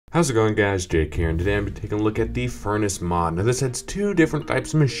How's it going, guys? Jake here, and today I'm taking a look at the Furnus Mod. Now this adds two different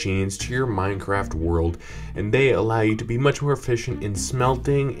types of machines to your Minecraft world, and they allow you to be much more efficient in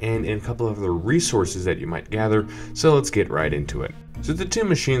smelting and in a couple of other resources that you might gather, so let's get right into it. So the two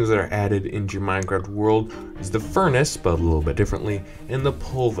machines that are added into your Minecraft world is the Furnus, spelled a little bit differently, and the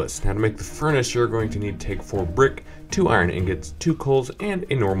Pulvis. Now to make the Furnus, you're going to need to take 4 brick, 2 iron ingots, 2 coals, and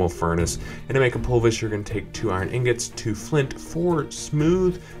a normal furnace. And to make a Pulvis, you're going to take 2 iron ingots, 2 flint, 4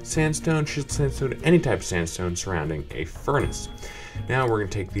 smooth sandstone, chiseled sandstone, any type of sandstone surrounding a furnace. Now we're going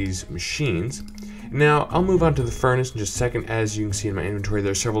to take these machines. Now, I'll move on to the furnace in just a second. As you can see in my inventory,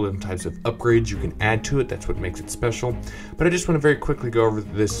 there are several different types of upgrades you can add to it. That's what makes it special. But I just want to very quickly go over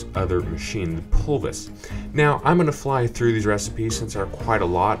this other machine, the Pulvis. Now, I'm going to fly through these recipes since there are quite a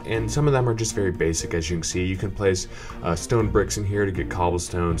lot, and some of them are just very basic. As you can see, you can place stone bricks in here to get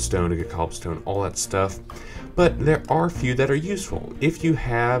cobblestone, stone to get cobblestone, all that stuff. But there are a few that are useful. If you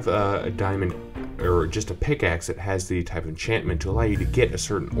have a diamond or just a pickaxe that has the type of enchantment to allow you to get a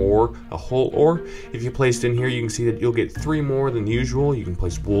certain ore, a whole ore. If you placed in here, you can see that you'll get 3 more than usual. You can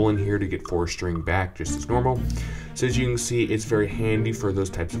place wool in here to get 4 string back just as normal. So as you can see, it's very handy for those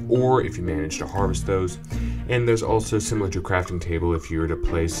types of ore if you manage to harvest those. And there's also, similar to a crafting table, if you were to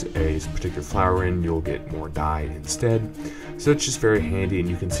place a particular flower in, you'll get more dye instead. So it's just very handy, and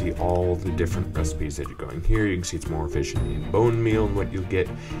you can see all the different recipes that you're going here. You can see it's more efficient in bone meal and what you'll get,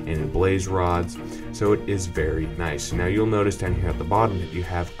 and in blaze rods. So it is very nice. Now you'll notice down here at the bottom that you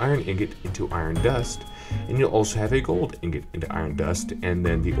have iron ingot into iron dust, and you'll also have a gold ingot into iron dust, and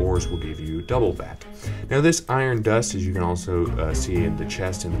then the ores will give you double that. Now this iron dust, as you can also see in the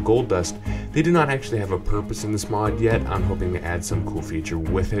chest, and the gold dust, they do not actually have a purpose in this mod yet. I'm hoping to add some cool feature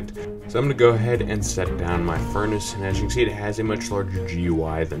with it. So I'm going to go ahead and set down my furnace, and as you can see, it has a much larger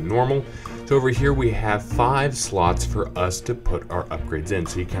GUI than normal. So over here we have 5 slots for us to put our upgrades in,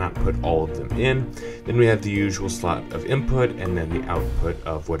 so you cannot put all of them in. Then we have the usual slot of input, and then the output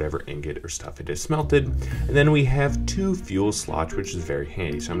of whatever ingot or stuff it is smelted. And then we have 2 fuel slots, which is very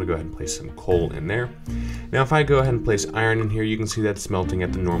handy. So I'm going to go ahead and place some coal in there. Now if I go ahead and place iron in here, you can see that it's smelting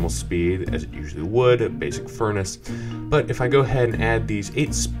at the normal speed as it usually would, a basic furnace. But if I go ahead and add these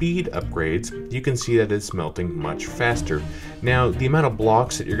 8 speed upgrades, you can see that it's smelting much faster. Now the amount of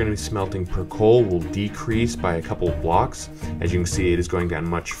blocks that you're going to be smelting per coal will decrease by a couple of blocks. As you can see, it is going down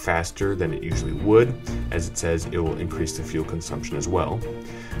much faster than it usually would. As it says, it will increase the fuel consumption as well.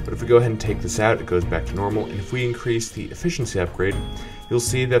 But if we go ahead and take this out, it goes back to normal. And if we increase the efficiency upgrade, you'll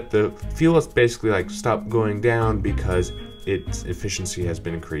see that the fuel has basically stopped going down because its efficiency has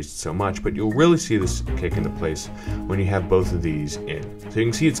been increased so much. But you'll really see this kick into place when you have both of these in. So you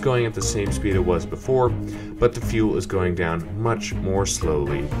can see it's going at the same speed it was before, but the fuel is going down much more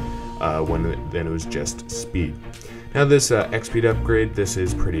slowly than it was just speed. Now this XP upgrade, this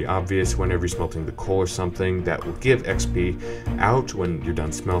is pretty obvious. Whenever you're smelting the coal or something that will give XP out when you're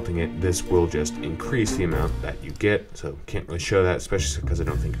done smelting it, this will just increase the amount that you get. So can't really show that, especially because I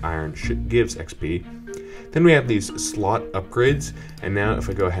don't think iron gives XP. Then we have these slot upgrades, and now if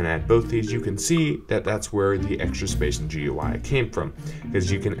I go ahead and add both these, you can see that that's where the extra space in GUI came from,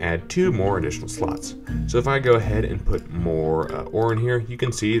 because you can add 2 more additional slots. So if I go ahead and put more ore in here, you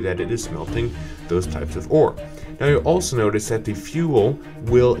can see that it is smelting those types of ore. Now you'll also notice that the fuel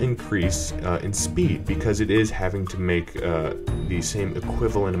will increase in speed because it is having to make the same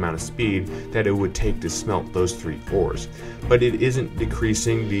equivalent amount of speed that it would take to smelt those 3 ores. But it isn't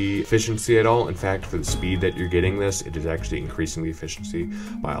decreasing the efficiency at all. In fact, for the speed that you're getting this, it is actually increasing the efficiency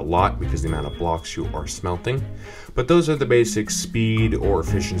by a lot because the amount of blocks you are smelting. But those are the basic speed or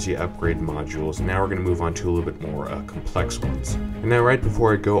efficiency upgrade modules. Now we're going to move on to a little bit more complex ones. And now right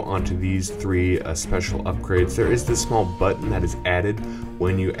before I go on to these 3 special upgrades, there is this small button that is added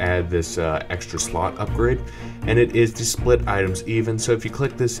when you add this extra slot upgrade, and it is to split items even. So if you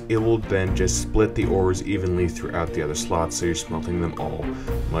click this, it will then just split the ores evenly throughout the other slots, so you're smelting them all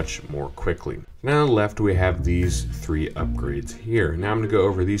much more quickly. Now on the left we have these 3 upgrades here. Now I'm going to go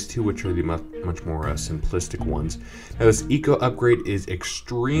over these 2, which are the much more simplistic ones. Now this eco upgrade is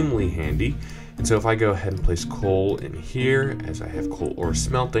extremely handy. And so if I go ahead and place coal in here, as I have coal ore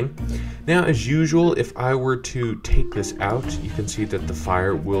smelting. Now as usual, if I were to take this out, you can see that the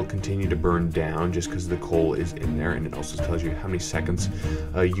fire will continue to burn down just because the coal is in there, and it also tells you how many seconds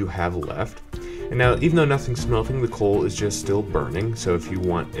you have left. And now, even though nothing's smelting, the coal is just still burning, so if you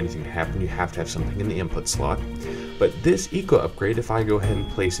want anything to happen, you have to have something in the input slot. But this eco upgrade, if I go ahead and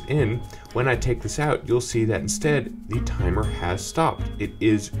place it in, when I take this out, you'll see that instead the timer has stopped. It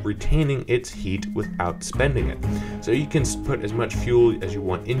is retaining its heat without spending it. So you can put as much fuel as you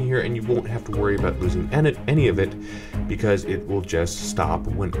want in here and you won't have to worry about losing any of it, because it will just stop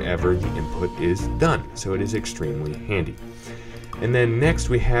whenever the input is done. So it is extremely handy. And then next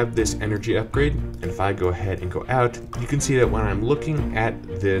we have this energy upgrade, and if I go ahead and go out, you can see that when I'm looking at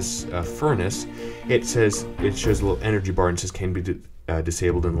this furnace, it shows a little energy bar and says can be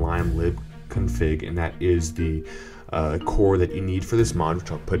disabled in lime lib config, and that is the core that you need for this mod, which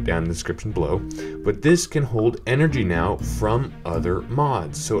I'll put down in the description below. But this can hold energy now from other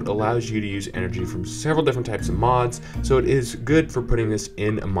mods, so it allows you to use energy from several different types of mods. So it is good for putting this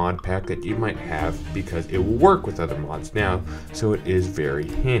in a mod pack that you might have, because it will work with other mods now, so it is very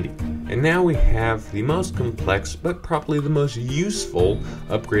handy. And now we have the most complex but probably the most useful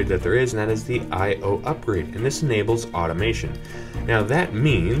upgrade that there is, and that is the IO upgrade, and this enables automation. Now that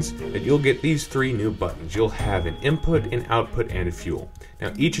means that you'll get these three new buttons. You'll have an input, an output, and a fuel.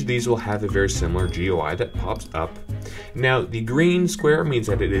 Now each of these will have a very similar GUI that pops up. Now the green square means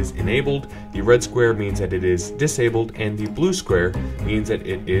that it is enabled, the red square means that it is disabled, and the blue square means that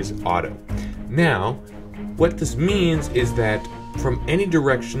it is auto. Now what this means is that from any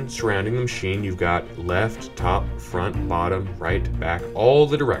direction surrounding the machine, you've got left, top, front, bottom, right, back, all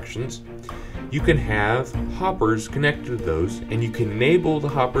the directions. You can have hoppers connected to those, and you can enable the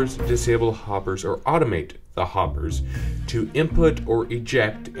hoppers, disable the hoppers, or automate the hoppers to input or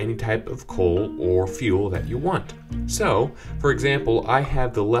eject any type of coal or fuel that you want. So, for example, I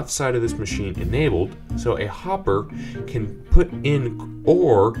have the left side of this machine enabled, so a hopper can put in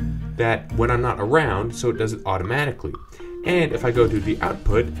ore that when I'm not around, so it does it automatically. And if I go to the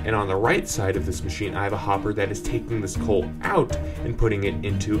output, and on the right side of this machine, I have a hopper that is taking this coal out and putting it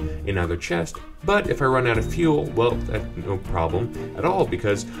into another chest. But if I run out of fuel, well, that's no problem at all,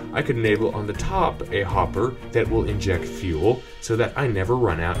 because I could enable on the top a hopper that will inject fuel so that I never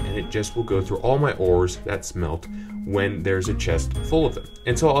run out, and it just will go through all my ores that smelt when there's a chest full of them.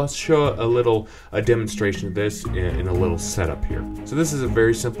 And so I'll show a demonstration of this in a little setup here. So this is a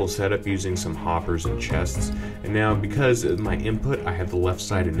very simple setup using some hoppers and chests. And now because of my input, I have the left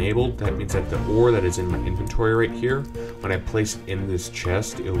side enabled. That means that the ore that is in my inventory right here, when I place it in this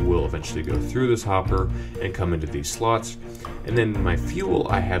chest, it will eventually go through this hopper and come into these slots. And then my fuel,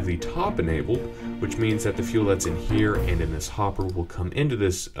 I have the top enabled, which means that the fuel that's in here and in this hopper will come into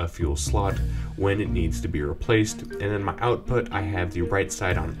this fuel slot when it needs to be replaced. And then my output, I have the right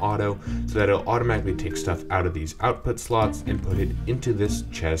side on auto, so that it'll automatically take stuff out of these output slots and put it into this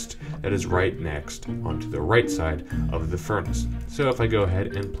chest that is right next onto the right side of the furnace. So if I go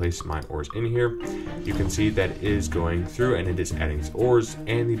ahead and place my ores in here, you can see that it is going through and it is adding its ores,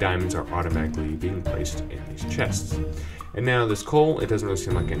 and the diamonds are automatically being placed in these chests. And now this coal, it doesn't really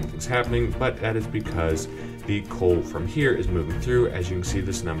seem like anything's happening, but that is because the coal from here is moving through. As you can see,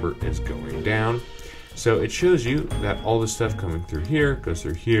 this number is going down. So it shows you that all the stuff coming through here goes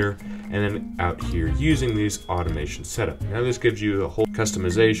through here and then out here using these automation setup. Now this gives you a whole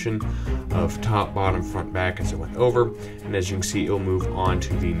customization of top, bottom, front, back as it went over. And as you can see, it'll move on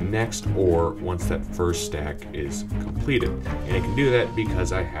to the next ore once that first stack is completed. And it can do that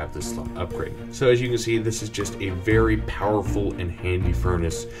because I have this slot upgrade. So as you can see, this is just a very powerful and handy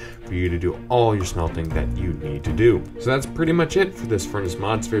furnace for you to do all your smelting that you need to do. So that's pretty much it for this furnace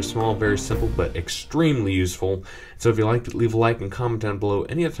mod. It's very small, very simple, but extremely useful. So if you liked it, leave a like and comment down below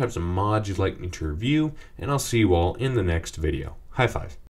any other types of mods you'd like me to review, and I'll see you all in the next video. High five.